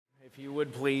If you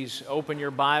would please open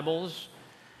your Bibles,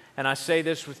 and I say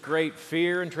this with great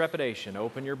fear and trepidation,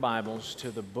 open your Bibles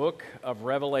to the book of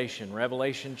Revelation,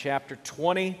 Revelation chapter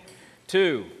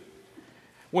 22.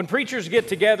 When preachers get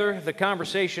together, the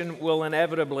conversation will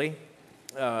inevitably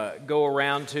go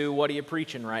around to what are you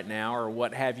preaching right now, or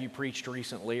what have you preached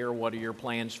recently, or what are your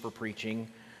plans for preaching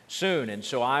soon. And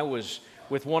so I was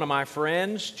with one of my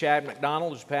friends, Chad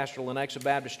McDonald, who's pastor of Lenexa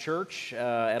Baptist Church,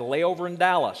 at a layover in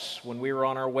Dallas when we were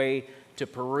on our way to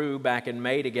Peru back in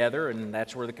May together, and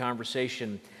that's where the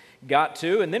conversation got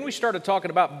to. And then we started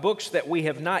talking about books that we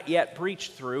have not yet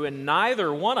preached through, and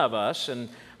neither one of us, and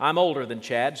I'm older than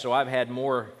Chad, so I've had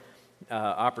more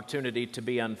opportunity to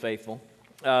be unfaithful.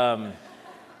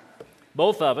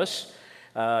 Both of us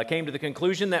came to the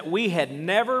conclusion that we had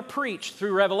never preached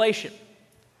through Revelation,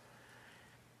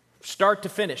 start to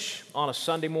finish, on a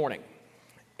Sunday morning.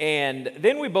 And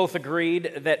then we both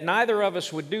agreed that neither of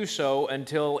us would do so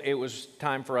until it was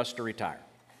time for us to retire.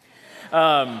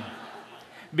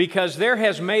 Because there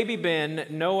has maybe been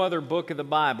no other book of the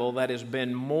Bible that has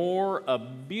been more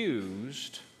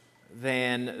abused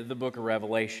than the book of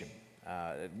Revelation.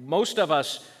 Most of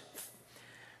us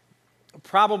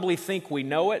probably think we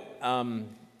know it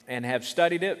and have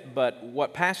studied it, but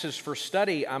what passes for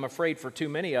study, I'm afraid for too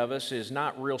many of us, is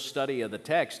not real study of the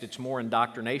text. It's more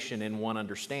indoctrination in one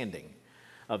understanding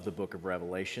of the book of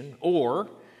Revelation. Or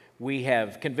we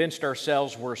have convinced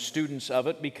ourselves we're students of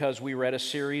it because we read a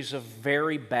series of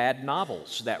very bad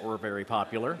novels that were very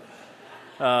popular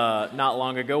not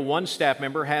long ago. One staff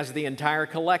member has the entire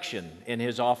collection in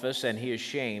his office, and he is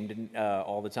shamed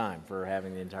all the time for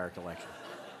having the entire collection.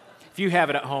 If you have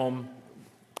it at home,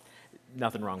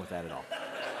 nothing wrong with that at all.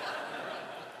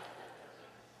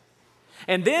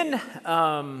 And then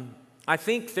I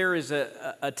think there is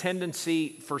a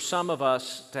tendency for some of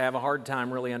us to have a hard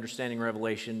time really understanding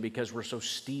Revelation because we're so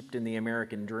steeped in the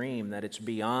American dream that it's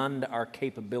beyond our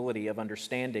capability of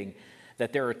understanding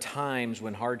that there are times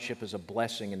when hardship is a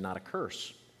blessing and not a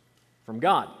curse from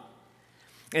God.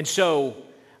 And so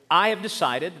I have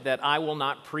decided that I will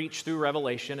not preach through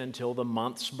Revelation until the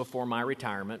months before my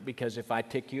retirement, because if I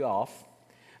tick you off,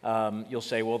 you'll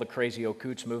say, well, the crazy old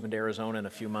coot's moving to Arizona in a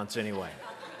few months anyway.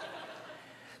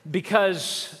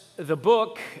 Because the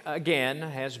book, again,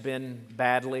 has been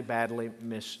badly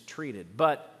mistreated.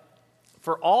 But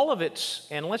for all of its,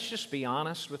 and let's just be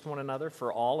honest with one another,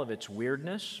 for all of its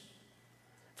weirdness,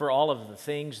 for all of the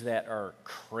things that are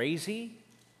crazy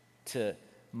to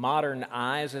modern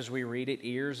eyes as we read it,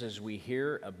 ears as we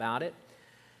hear about it,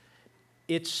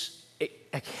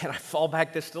 again, I fall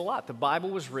back this a lot. The Bible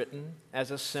was written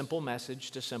as a simple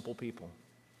message to simple people.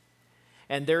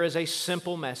 And there is a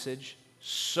simple message,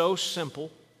 so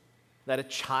simple that a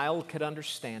child could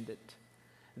understand it,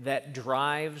 that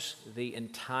drives the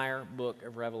entire book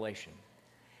of Revelation.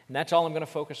 And that's all I'm going to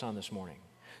focus on this morning.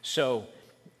 So,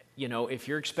 if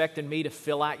you're expecting me to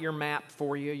fill out your map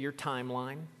for you, your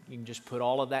timeline, you can just put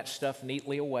all of that stuff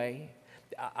neatly away.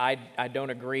 I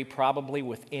don't agree probably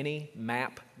with any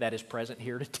map that is present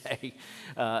here today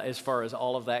as far as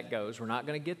all of that goes. We're not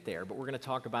going to get there, but we're going to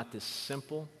talk about this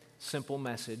simple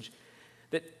message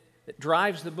that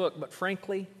drives the book. But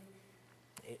frankly,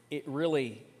 it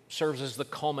really serves as the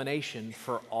culmination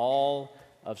for all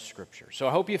of Scripture. So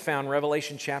I hope you found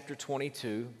Revelation chapter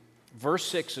 22. Verse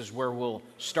 6 is where we'll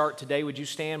start today. Would you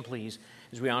stand, please,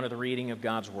 as we honor the reading of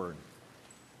God's Word?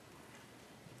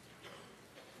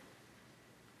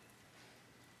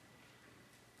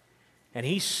 And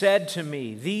he said to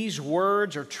me, these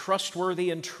words are trustworthy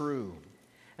and true.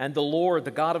 And the Lord,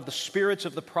 the God of the spirits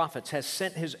of the prophets, has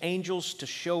sent his angels to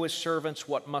show his servants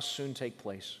what must soon take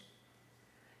place.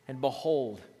 And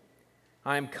behold,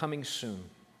 I am coming soon.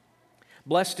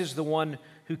 Blessed is the one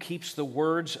who keeps the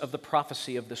words of the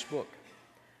prophecy of this book.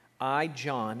 I,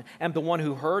 John, am the one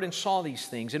who heard and saw these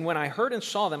things. And when I heard and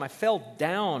saw them, I fell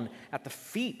down at the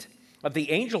feet of the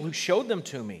angel who showed them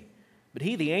to me. But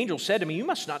he, the angel, said to me, you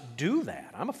must not do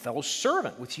that. I'm a fellow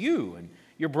servant with you and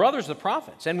your brothers, the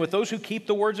prophets, and with those who keep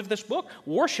the words of this book.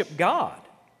 Worship God.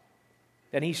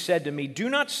 Then he said to me, do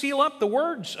not seal up the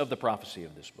words of the prophecy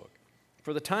of this book,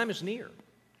 for the time is near.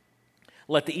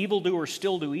 Let the evildoer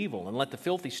still do evil, and let the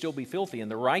filthy still be filthy, and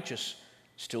the righteous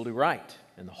still do right,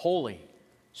 and the holy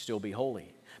still be holy.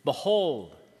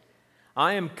 Behold,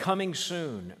 I am coming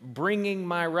soon, bringing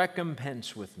my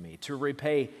recompense with me to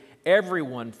repay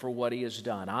everyone for what he has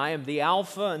done. I am the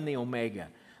Alpha and the Omega,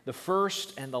 the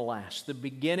first and the last, the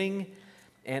beginning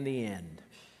and the end.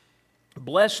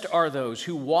 Blessed are those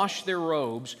who wash their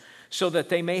robes so that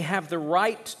they may have the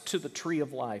right to the tree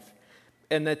of life,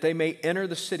 and that they may enter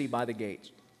the city by the gates.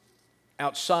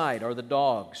 Outside are the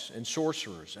dogs and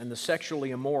sorcerers and the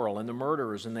sexually immoral and the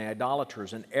murderers and the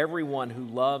idolaters and everyone who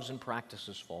loves and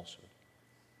practices falsehood.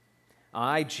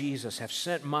 I, Jesus, have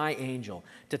sent my angel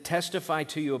to testify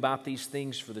to you about these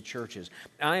things for the churches.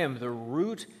 I am the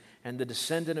root and the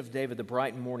descendant of David, the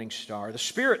bright and morning star. The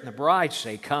Spirit and the bride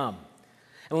say, come.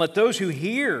 And let those who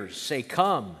hear say,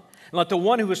 come. And let the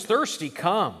one who is thirsty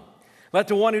come. Let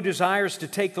the one who desires to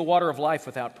take the water of life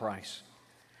without price.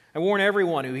 I warn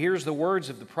everyone who hears the words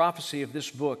of the prophecy of this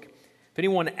book. If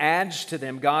anyone adds to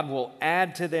them, God will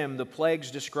add to them the plagues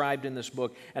described in this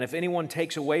book. And if anyone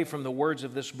takes away from the words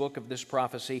of this book of this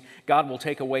prophecy, God will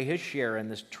take away his share in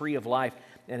this tree of life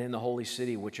and in the holy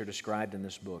city which are described in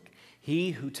this book.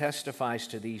 He who testifies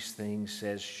to these things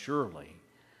says, surely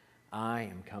I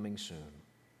am coming soon.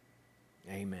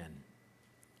 Amen.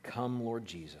 Come, Lord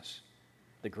Jesus.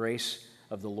 The grace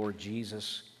of the Lord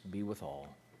Jesus be with all.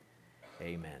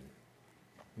 Amen.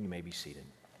 You may be seated.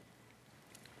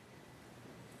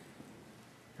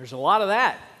 There's a lot of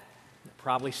that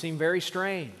probably seem very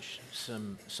strange.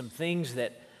 Some things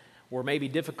that were maybe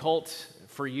difficult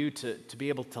for you to be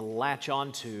able to latch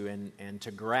onto and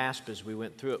to grasp as we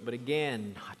went through it. But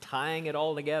again, tying it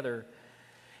all together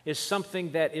is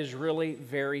something that is really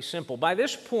very simple. By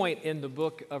this point in the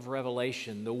book of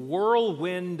Revelation, the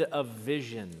whirlwind of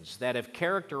visions that have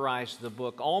characterized the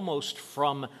book almost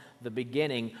from the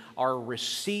beginning are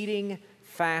receding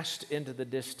fast into the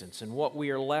distance. And what we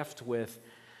are left with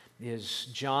is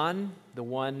John, the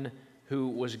one who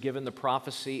was given the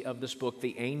prophecy of this book,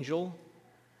 the angel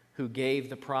who gave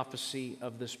the prophecy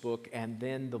of this book, and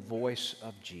then the voice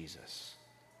of Jesus.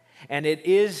 And it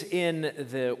is in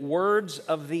the words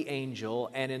of the angel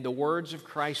and in the words of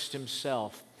Christ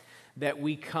himself that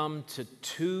we come to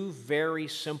two very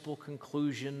simple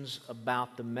conclusions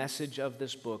about the message of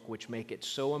this book, which make it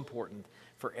so important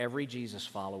for every Jesus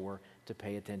follower to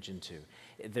pay attention to.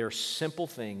 They're simple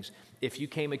things. If you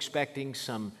came expecting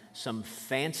some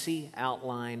fancy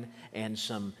outline and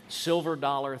some silver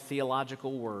dollar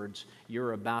theological words,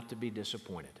 you're about to be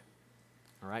disappointed.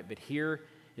 All right, but here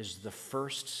is the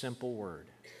first simple word.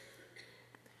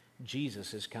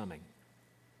 Jesus is coming.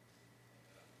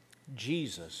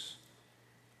 Jesus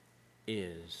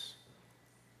is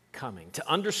coming. To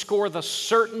underscore the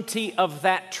certainty of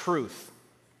that truth,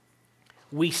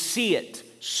 we see it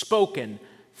spoken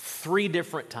 3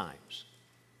 different times.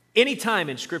 Anytime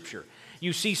in Scripture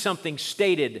you see something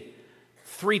stated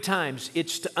 3 times,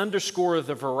 it's to underscore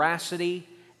the veracity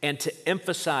and to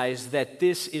emphasize that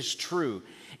this is true.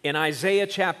 In Isaiah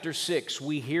chapter 6,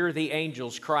 we hear the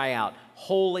angels cry out,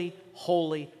 "Holy,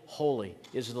 holy, holy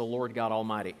is the Lord God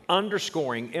Almighty,"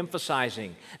 underscoring,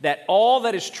 emphasizing that all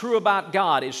that is true about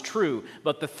God is true,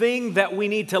 but the thing that we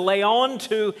need to lay on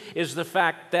to is the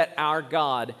fact that our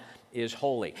God is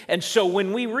holy. And so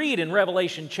when we read in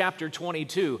Revelation chapter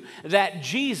 22 that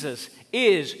Jesus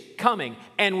is coming,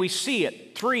 and we see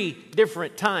it 3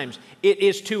 different times, it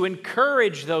is to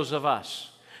encourage those of us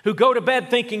who go to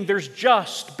bed thinking there's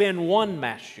just been one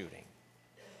mass shooting,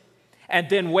 and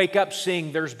then wake up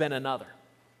seeing there's been another,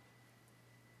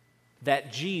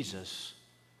 that Jesus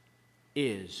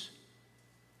is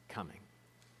coming.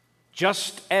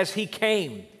 Just as he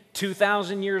came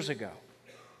 2,000 years ago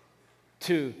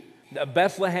to the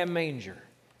Bethlehem manger,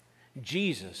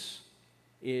 Jesus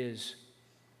is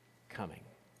coming.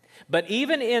 But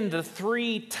even in the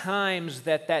 3 times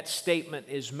that statement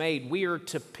is made, we are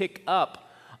to pick up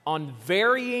on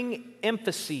varying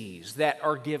emphases that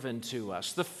are given to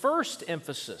us. The first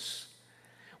emphasis,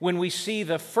 when we see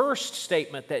the first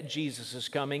statement that Jesus is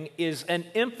coming, is an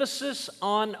emphasis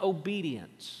on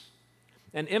obedience.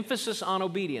 An emphasis on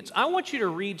obedience. I want you to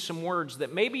read some words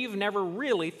that maybe you've never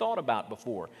really thought about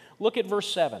before. Look at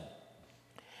verse 7.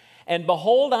 "And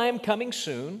behold, I am coming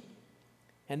soon."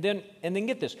 And then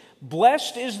get this.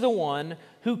 "Blessed is the one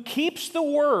who keeps the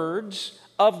words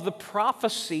of the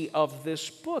prophecy of this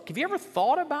book." Have you ever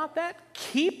thought about that?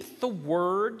 Keep the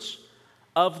words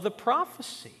of the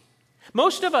prophecy.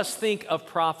 Most of us think of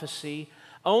prophecy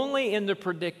only in the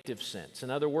predictive sense.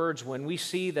 In other words, when we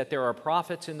see that there are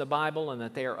prophets in the Bible and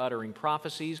that they are uttering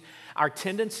prophecies, our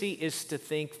tendency is to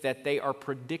think that they are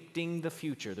predicting the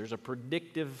future. There's a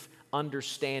predictive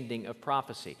understanding of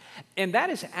prophecy. And that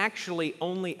is actually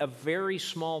only a very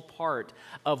small part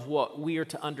of what we are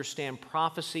to understand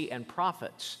prophecy and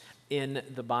prophets in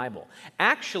the Bible.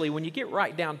 Actually, when you get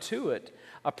right down to it,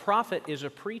 a prophet is a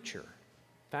preacher.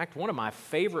 In fact, one of my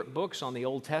favorite books on the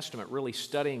Old Testament, really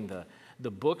studying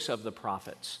the books of the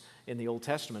prophets in the Old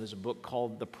Testament, is a book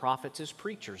called The Prophets as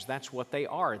Preachers. That's what they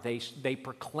are. They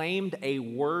proclaimed a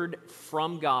word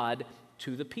from God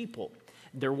to the people.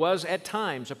 There was at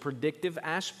times a predictive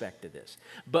aspect to this,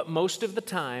 but most of the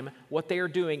time what they are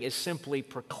doing is simply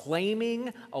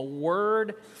proclaiming a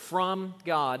word from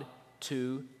God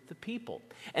to the people.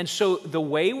 And so the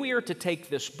way we are to take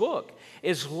this book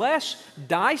is less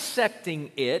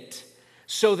dissecting it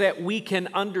so that we can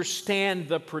understand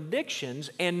the predictions,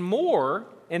 and more,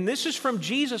 and this is from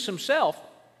Jesus himself,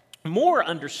 more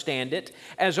understand it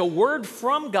as a word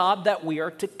from God that we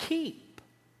are to keep.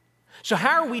 So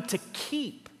how are we to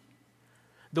keep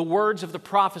the words of the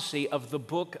prophecy of the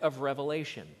book of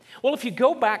Revelation? Well, if you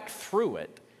go back through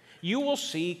it, you will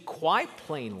see quite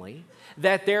plainly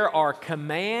that there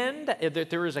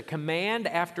is a command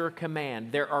after a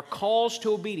command. There are calls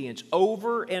to obedience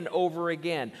over and over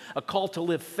again. A call to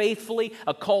live faithfully,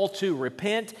 a call to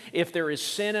repent if there is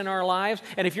sin in our lives.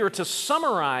 And if you were to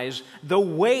summarize the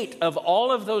weight of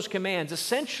all of those commands,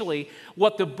 essentially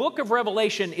what the book of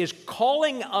Revelation is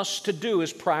calling us to do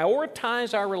is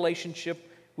prioritize our relationship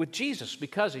with Jesus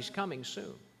because he's coming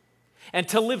soon. And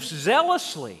to live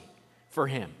zealously for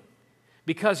him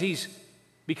because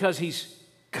he's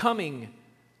coming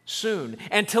soon,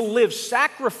 and to live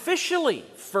sacrificially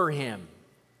for him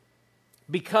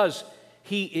because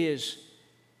he is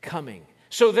coming.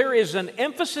 So there is an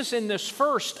emphasis in this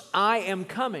first, I am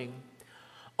coming,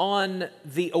 on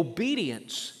the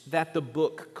obedience that the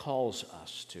book calls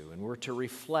us to. And we're to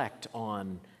reflect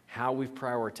on how we've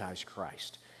prioritized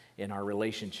Christ in our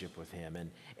relationship with him,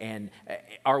 and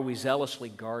are we zealously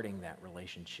guarding that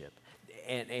relationship?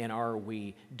 And are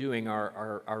we doing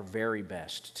our very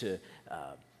best to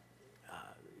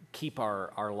keep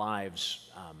our lives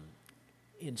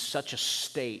in such a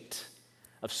state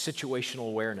of situational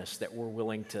awareness that we're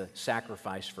willing to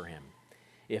sacrifice for him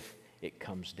if it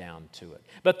comes down to it?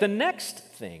 But the next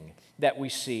thing that we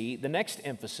see, the next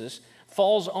emphasis,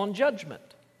 falls on judgment.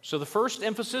 So the first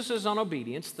emphasis is on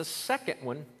obedience. The second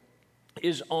one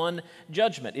is on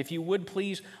judgment. If you would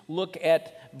please look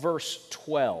at verse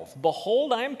 12.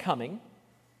 Behold, I am coming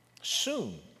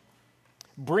soon,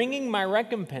 bringing my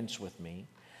recompense with me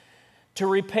to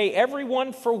repay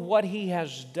everyone for what he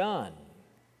has done.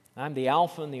 I'm the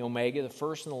Alpha and the Omega, the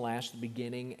first and the last, the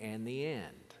beginning and the end.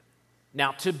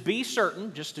 Now, to be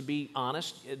certain, just to be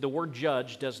honest, the word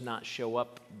judge does not show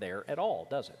up there at all,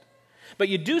 does it? But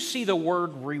you do see the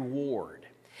word reward.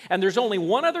 And there's only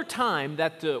one other time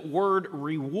that the word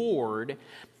reward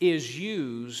is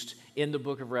used in the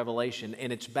book of Revelation,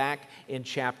 and it's back in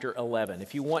chapter 11.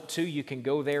 If you want to, you can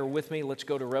go there with me. Let's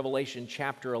go to Revelation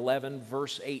chapter 11,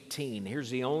 verse 18. Here's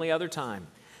the only other time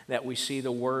that we see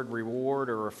the word reward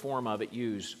or a form of it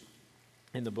used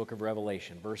in the book of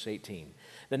Revelation. Verse 18.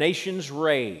 The nations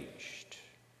raged,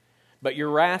 but your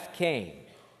wrath came,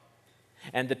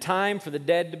 and the time for the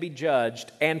dead to be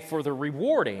judged, and for the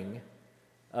rewarding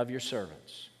of your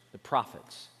servants, the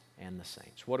prophets and the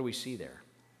saints. What do we see there?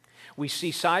 We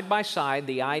see side by side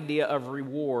the idea of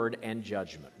reward and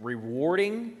judgment.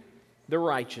 Rewarding the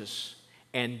righteous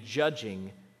and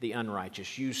judging the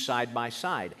unrighteous, used side by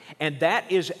side. And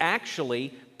that is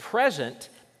actually present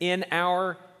in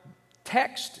our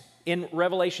text in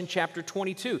Revelation chapter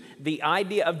 22. The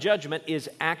idea of judgment is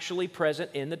actually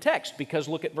present in the text, because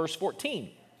look at verse 14.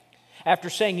 After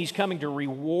saying he's coming to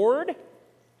reward,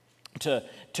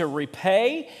 to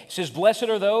repay, it says, blessed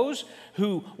are those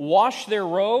who wash their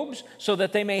robes so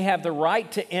that they may have the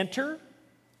right to enter,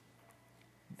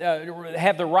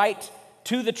 have the right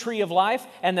to the tree of life,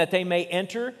 and that they may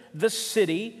enter the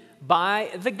city by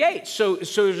the gate. So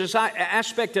there's this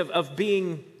aspect of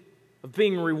being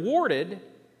rewarded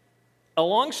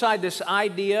alongside this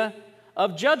idea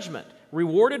of judgment.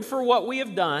 Rewarded for what we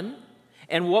have done,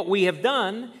 and what we have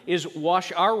done is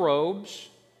wash our robes.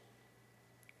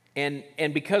 And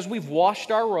because we've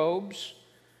washed our robes,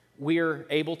 we're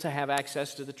able to have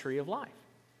access to the tree of life.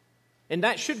 And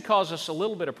that should cause us a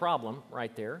little bit of problem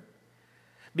right there,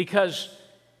 because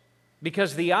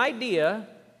the idea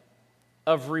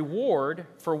of reward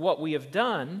for what we have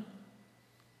done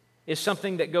is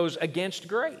something that goes against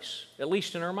grace, at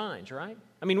least in our minds, right?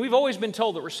 I mean, we've always been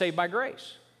told that we're saved by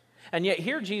grace. And yet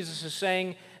here Jesus is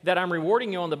saying that I'm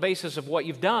rewarding you on the basis of what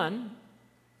you've done,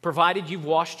 provided you've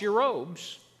washed your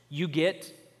robes. You get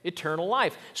eternal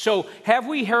life. So have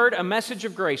we heard a message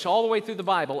of grace all the way through the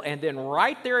Bible, and then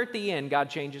right there at the end, God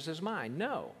changes his mind?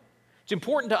 No. It's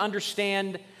important to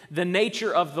understand the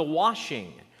nature of the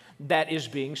washing that is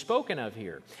being spoken of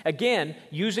here. Again,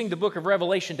 using the book of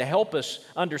Revelation to help us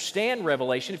understand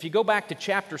Revelation, if you go back to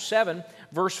chapter 7,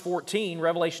 verse 14,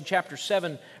 Revelation chapter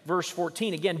 7, verse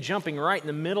 14, again, jumping right in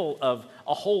the middle of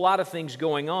a whole lot of things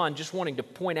going on, just wanting to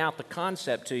point out the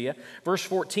concept to you. Verse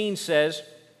 14 says,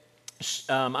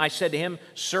 I said to him,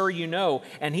 Sir, you know.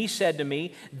 And he said to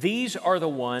me, These are the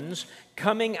ones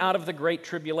coming out of the great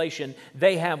tribulation.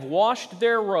 They have washed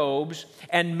their robes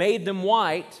and made them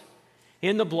white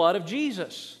in the blood of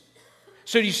Jesus.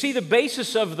 So you see, the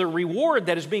basis of the reward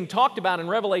that is being talked about in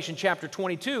Revelation chapter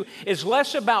 22 is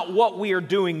less about what we are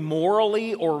doing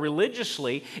morally or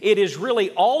religiously. It is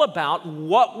really all about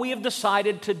what we have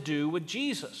decided to do with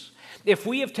Jesus. If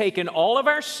we have taken all of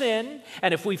our sin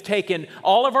and if we've taken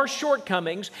all of our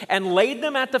shortcomings and laid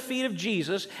them at the feet of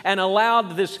Jesus and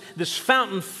allowed this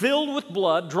fountain filled with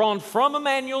blood drawn from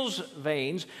Emmanuel's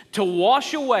veins to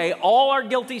wash away all our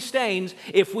guilty stains,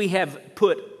 if we have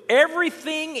put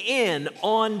everything in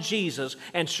on Jesus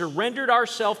and surrendered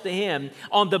ourselves to Him,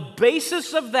 on the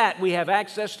basis of that we have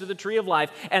access to the tree of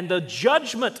life, and the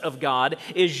judgment of God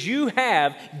is you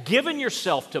have given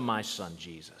yourself to my Son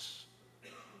Jesus.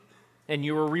 And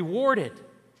you are rewarded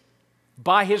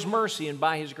by His mercy and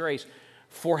by His grace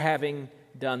for having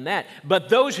done that. But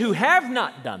those who have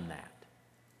not done that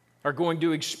are going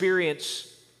to experience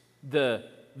the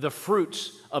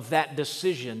fruits of that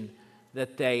decision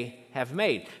that they have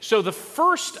made. So the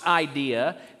first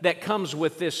idea that comes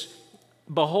with this,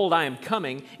 behold, I am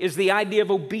coming, is the idea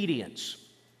of obedience.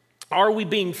 Are we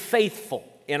being faithful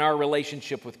in our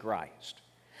relationship with Christ?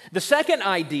 The second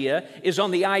idea is on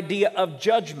the idea of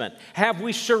judgment. Have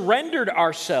we surrendered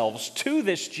ourselves to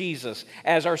this Jesus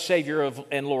as our Savior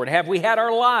and Lord? Have we had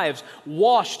our lives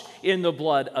washed in the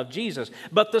blood of Jesus?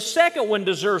 But the second one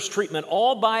deserves treatment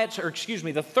all by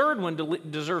the third one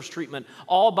deserves treatment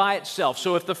all by itself.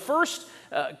 So if the first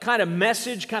kind of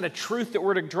message, kind of truth that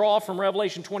we're to draw from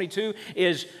Revelation 22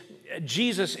 is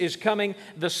Jesus is coming,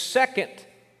 the second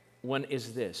one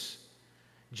is this: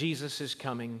 Jesus is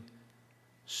coming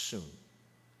soon.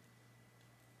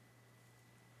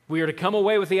 We are to come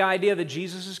away with the idea that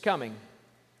Jesus is coming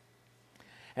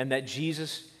and that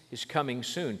Jesus is coming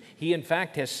soon. He, in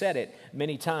fact, has said it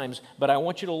many times, but I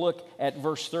want you to look at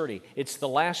verse 30. It's the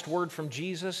last word from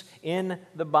Jesus in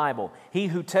the Bible. He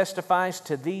who testifies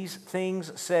to these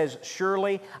things says,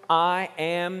 Surely I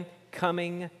am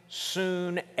coming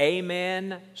soon.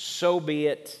 Amen. So be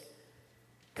it.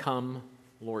 Come,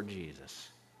 Lord Jesus.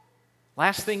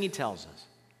 Last thing He tells us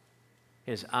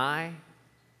is, I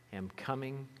am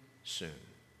coming soon.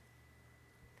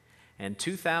 And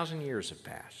 2,000 years have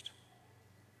passed,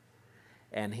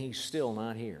 and He's still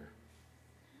not here.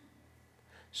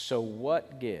 So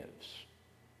what gives?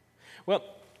 Well,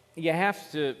 you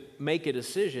have to make a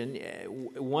decision.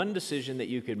 One decision that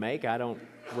you could make, I don't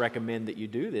recommend that you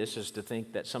do this, is to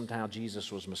think that somehow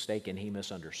Jesus was mistaken, He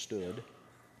misunderstood,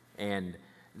 and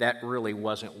that really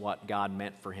wasn't what God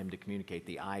meant for Him to communicate,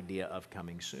 the idea of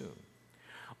coming soon.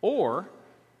 Or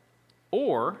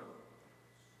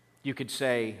you could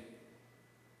say,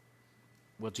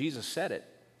 well, Jesus said it,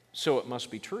 so it must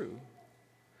be true.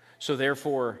 So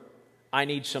therefore, I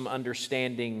need some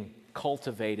understanding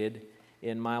cultivated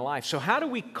in my life. So how do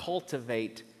we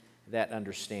cultivate that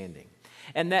understanding?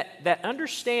 And that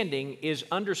understanding is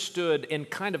understood in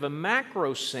kind of a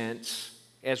macro sense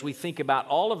as we think about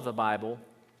all of the Bible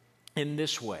in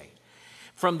this way.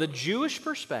 From the Jewish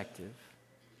perspective,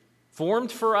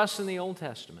 formed for us in the Old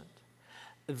Testament,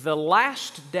 the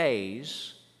last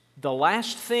days, the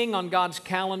last thing on God's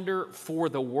calendar for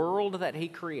the world that He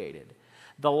created,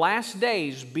 the last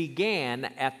days began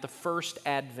at the first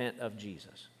advent of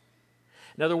Jesus.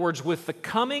 In other words, with the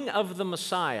coming of the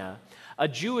Messiah, a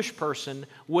Jewish person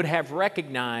would have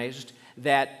recognized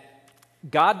that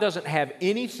God doesn't have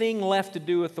anything left to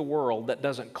do with the world that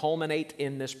doesn't culminate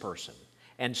in this person.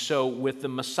 And so with the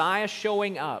Messiah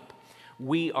showing up,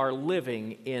 we are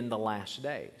living in the last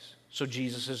days. So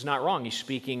Jesus is not wrong. He's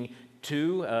speaking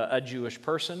to a Jewish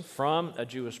person from a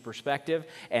Jewish perspective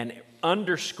and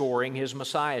underscoring His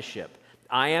messiahship.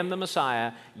 I am the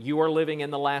Messiah. You are living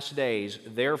in the last days.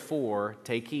 Therefore,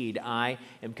 take heed. I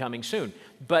am coming soon.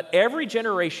 But every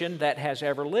generation that has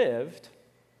ever lived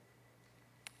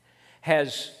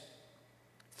has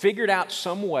figured out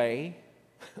some way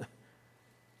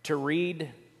to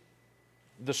read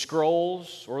the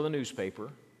scrolls or the newspaper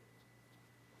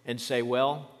and say,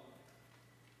 well,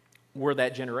 we're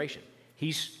that generation.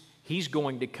 He's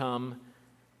going to come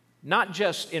not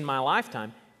just in my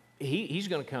lifetime, he's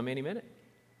going to come any minute.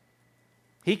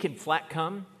 He can flat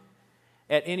come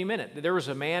at any minute. There was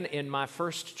a man in my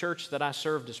first church that I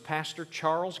served as pastor,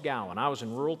 Charles Gowan. I was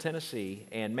in rural Tennessee,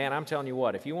 and man, I'm telling you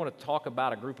what, if you want to talk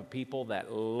about a group of people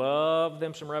that love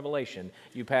them some revelation,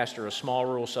 you pastor a small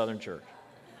rural southern church.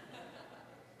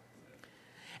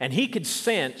 And he could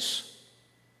sense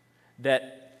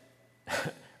that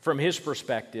from his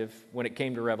perspective, when it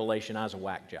came to Revelation, I was a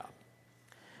whack job.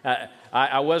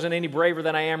 I wasn't any braver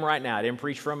than I am right now. I didn't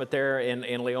preach from it there in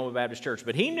Leoma Baptist Church.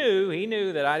 But he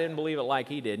knew that I didn't believe it like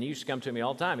he did. And he used to come to me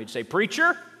all the time. He'd say,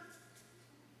 "Preacher,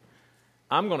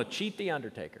 I'm going to cheat the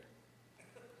undertaker."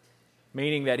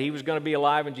 Meaning that he was going to be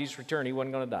alive when Jesus returned. He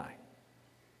wasn't going to die.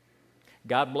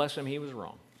 God bless him, he was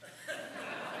wrong.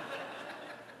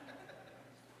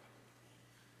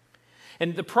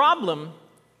 And the problem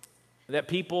that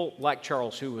people like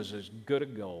Charles, who was as good as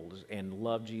gold and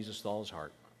loved Jesus with all his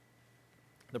heart,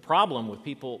 the problem with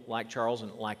people like Charles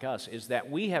and like us is that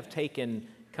we have taken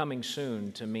coming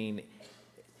soon to mean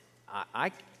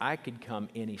I could come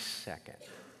any second.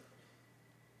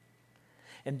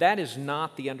 And that is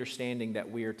not the understanding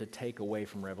that we are to take away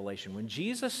from Revelation. When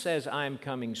Jesus says, "I am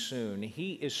coming soon,"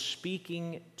 he is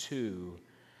speaking to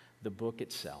the book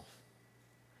itself,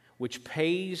 which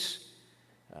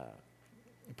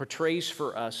portrays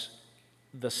for us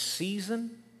the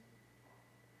season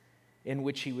in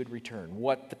which he would return,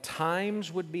 what the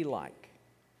times would be like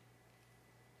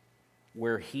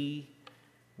where he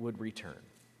would return.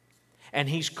 And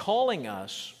he's calling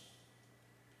us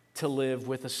to live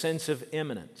with a sense of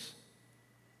imminence,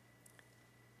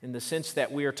 in the sense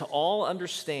that we are to all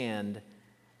understand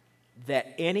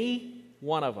that any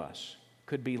one of us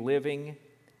could be living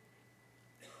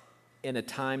in a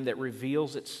time that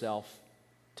reveals itself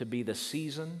to be the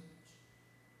season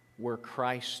where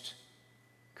Christ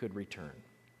could return.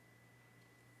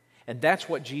 And that's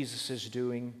what Jesus is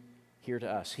doing here to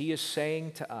us. He is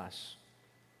saying to us,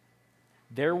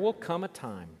 there will come a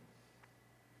time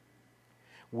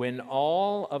when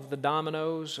all of the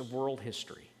dominoes of world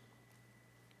history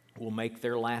will make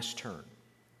their last turn.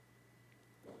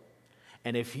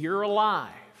 And if you're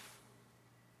alive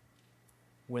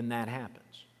when that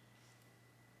happens,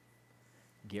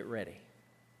 get ready.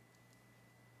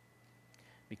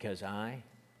 Because I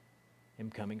am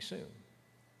coming soon.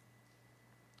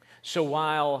 So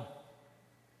while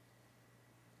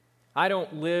I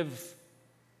don't live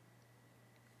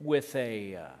with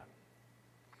an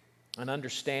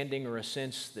understanding or a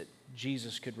sense that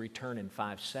Jesus could return in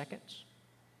 5 seconds,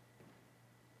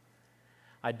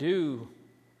 I do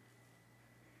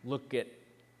look at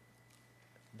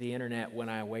the internet when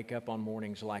I wake up on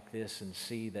mornings like this and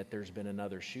see that there's been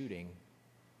another shooting,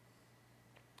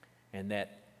 and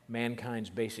that mankind's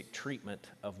basic treatment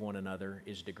of one another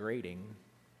is degrading,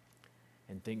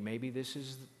 and think maybe this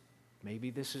is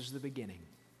the beginning.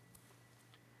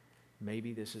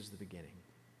 Maybe this is the beginning.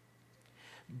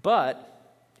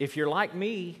 But if you're like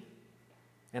me,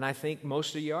 and I think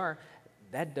most of you are,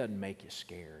 that doesn't make you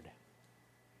scared.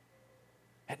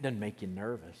 That doesn't make you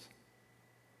nervous.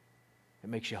 It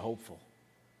makes you hopeful.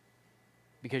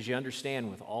 Because you understand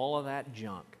with all of that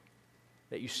junk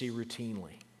that you see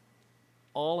routinely,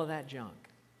 all of that junk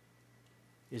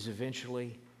is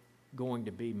eventually going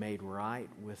to be made right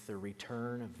with the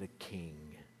return of the King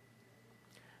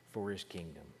for his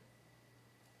kingdom.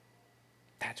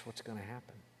 That's what's going to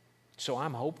happen. So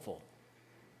I'm hopeful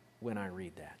when I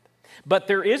read that. But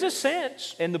there is a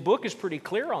sense, and the book is pretty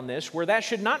clear on this, where that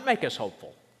should not make us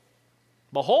hopeful.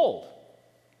 Behold,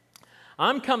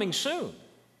 I'm coming soon.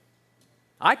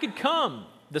 I could come.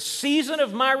 The season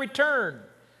of my return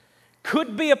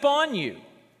could be upon you.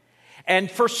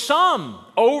 And for some,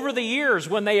 over the years,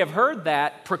 when they have heard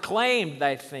that proclaimed,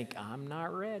 they think, I'm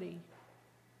not ready.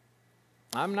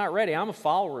 I'm not ready. I'm a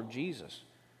follower of Jesus.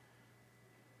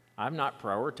 I've not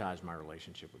prioritized my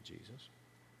relationship with Jesus.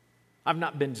 I've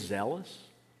not been zealous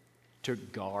to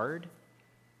guard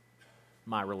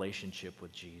my relationship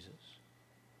with Jesus.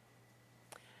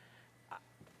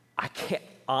 I can't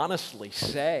honestly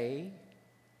say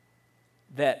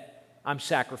that I'm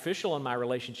sacrificial in my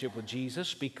relationship with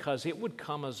Jesus, because it would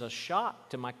come as a shock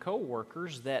to my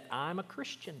coworkers that I'm a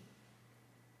Christian.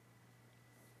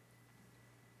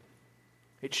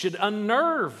 It should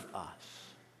unnerve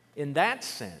us in that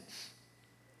sense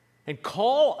and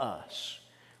call us,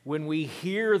 when we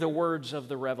hear the words of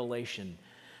the revelation,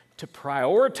 to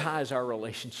prioritize our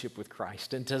relationship with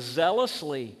Christ and to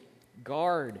zealously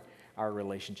guard our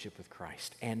relationship with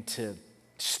Christ and to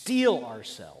steel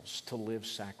ourselves to live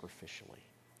sacrificially.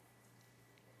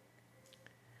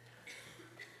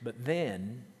 But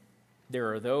then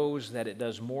there are those that it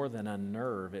does more than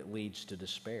unnerve, it leads to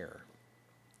despair.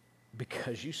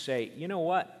 Because you say, you know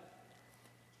what?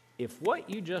 If what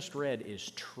you just read is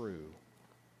true,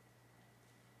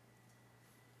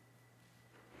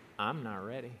 I'm not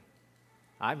ready.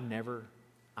 I've never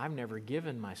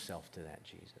given myself to that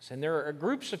Jesus. And there are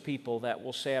groups of people that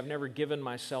will say, I've never given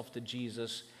myself to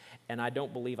Jesus, and I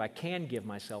don't believe I can give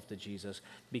myself to Jesus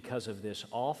because of this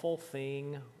awful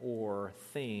thing or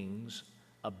things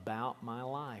about my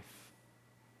life.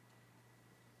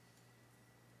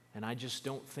 And I just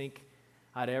don't think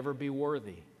I'd ever be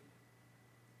worthy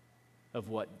of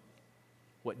what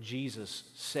Jesus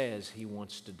says He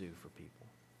wants to do for people.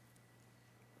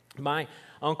 My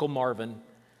Uncle Marvin,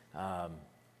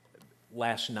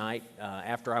 last night,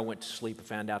 after I went to sleep, I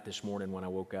found out this morning when I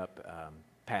woke up,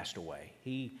 passed away.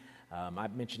 I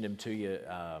mentioned him to you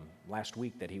last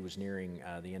week that he was nearing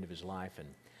the end of his life,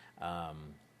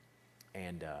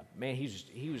 and man,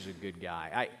 he was a good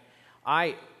guy.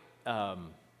 I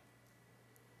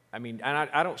mean, and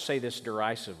I don't say this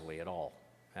derisively at all.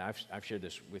 I've shared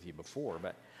this with you before,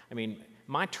 but I mean,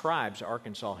 my tribe's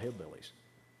Arkansas hillbillies.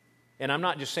 And I'm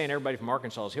not just saying everybody from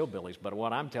Arkansas is hillbillies, but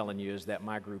what I'm telling you is that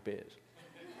my group is.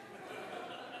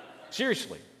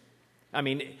 Seriously. I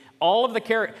mean, all of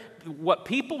what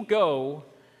people go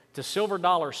to Silver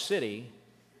Dollar City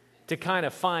to kind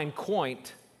of find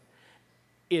quaint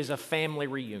is a family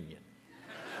reunion.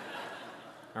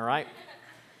 All right?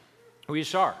 We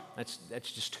just are. That's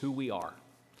just who we are.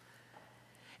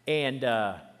 And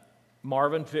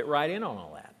Marvin fit right in on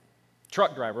all that.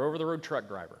 Truck driver, over-the-road truck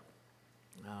driver.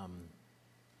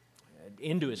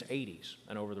 Into his 80s,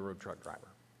 an over-the-road truck driver.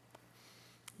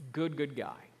 Good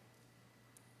guy.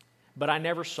 But I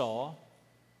never saw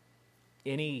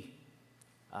any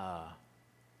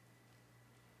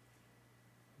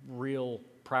real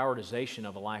prioritization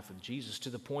of a life with Jesus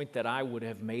to the point that I would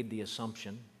have made the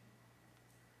assumption,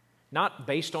 not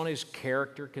based on his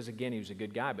character, because again, he was a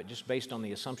good guy, but just based on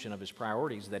the assumption of his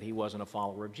priorities that he wasn't a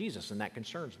follower of Jesus, and that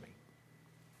concerns me.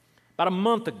 About a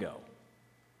month ago,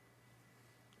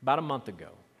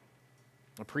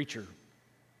 a preacher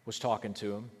was talking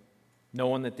to him,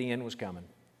 knowing that the end was coming.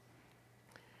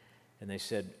 And they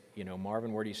said, you know,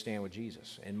 Marvin, where do you stand with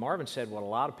Jesus? And Marvin said what a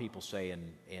lot of people say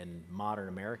in modern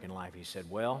American life. He said,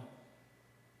 well,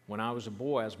 when I was a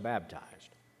boy, I was baptized.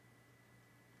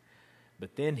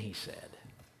 But then he said,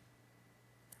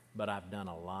 but I've done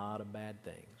a lot of bad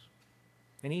things.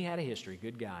 And he had a history,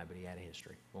 good guy, but he had a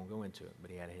history. Won't go into it, but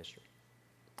he had a history.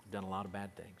 Done a lot of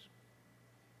bad things.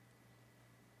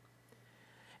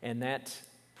 And that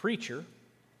preacher,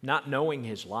 not knowing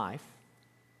his life,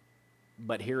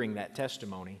 but hearing that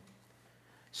testimony,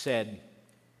 said,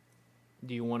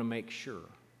 do you want to make sure?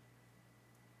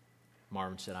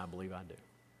 Marvin said, I believe I do.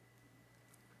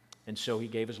 And so he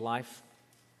gave his life,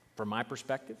 from my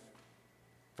perspective,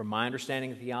 from my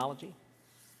understanding of theology,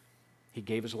 he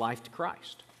gave his life to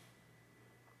Christ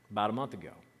about a month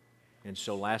ago. And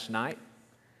so last night,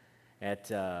 at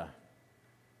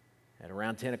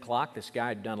around 10 o'clock, this guy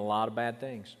had done a lot of bad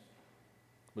things,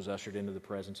 was ushered into the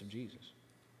presence of Jesus.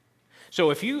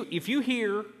 So if you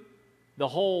hear the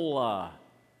whole,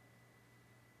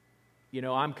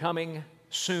 I'm coming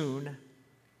soon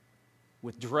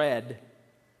with dread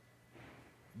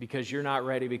because you're not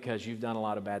ready because you've done a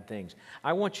lot of bad things,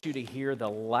 I want you to hear the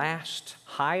last,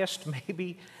 highest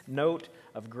maybe note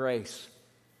of grace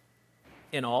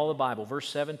in all the Bible. Verse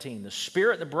 17, the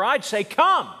Spirit and the bride say,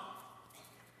 come.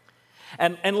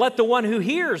 And let the one who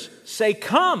hears say,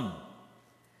 come.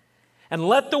 And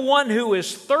let the one who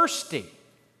is thirsty,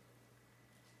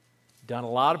 done a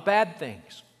lot of bad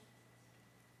things,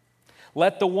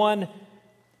 let the one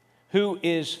who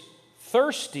is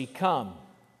thirsty come.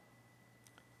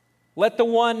 Let the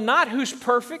one not who's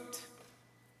perfect,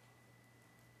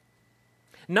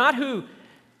 not who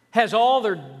has all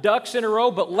their ducks in a row,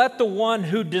 but let the one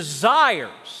who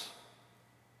desires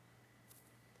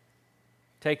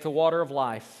take the water of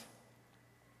life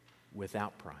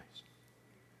without price.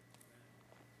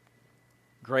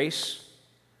 Grace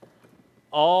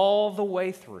all the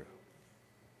way through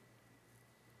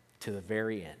to the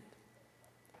very end.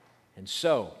 And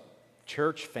so,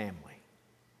 church family,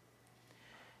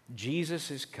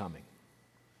 Jesus is coming.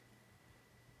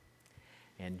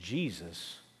 And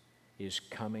Jesus is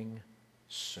coming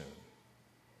soon.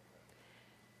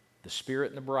 The Spirit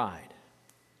and the bride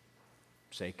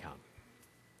say, come.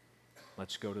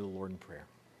 Let's go to the Lord in prayer.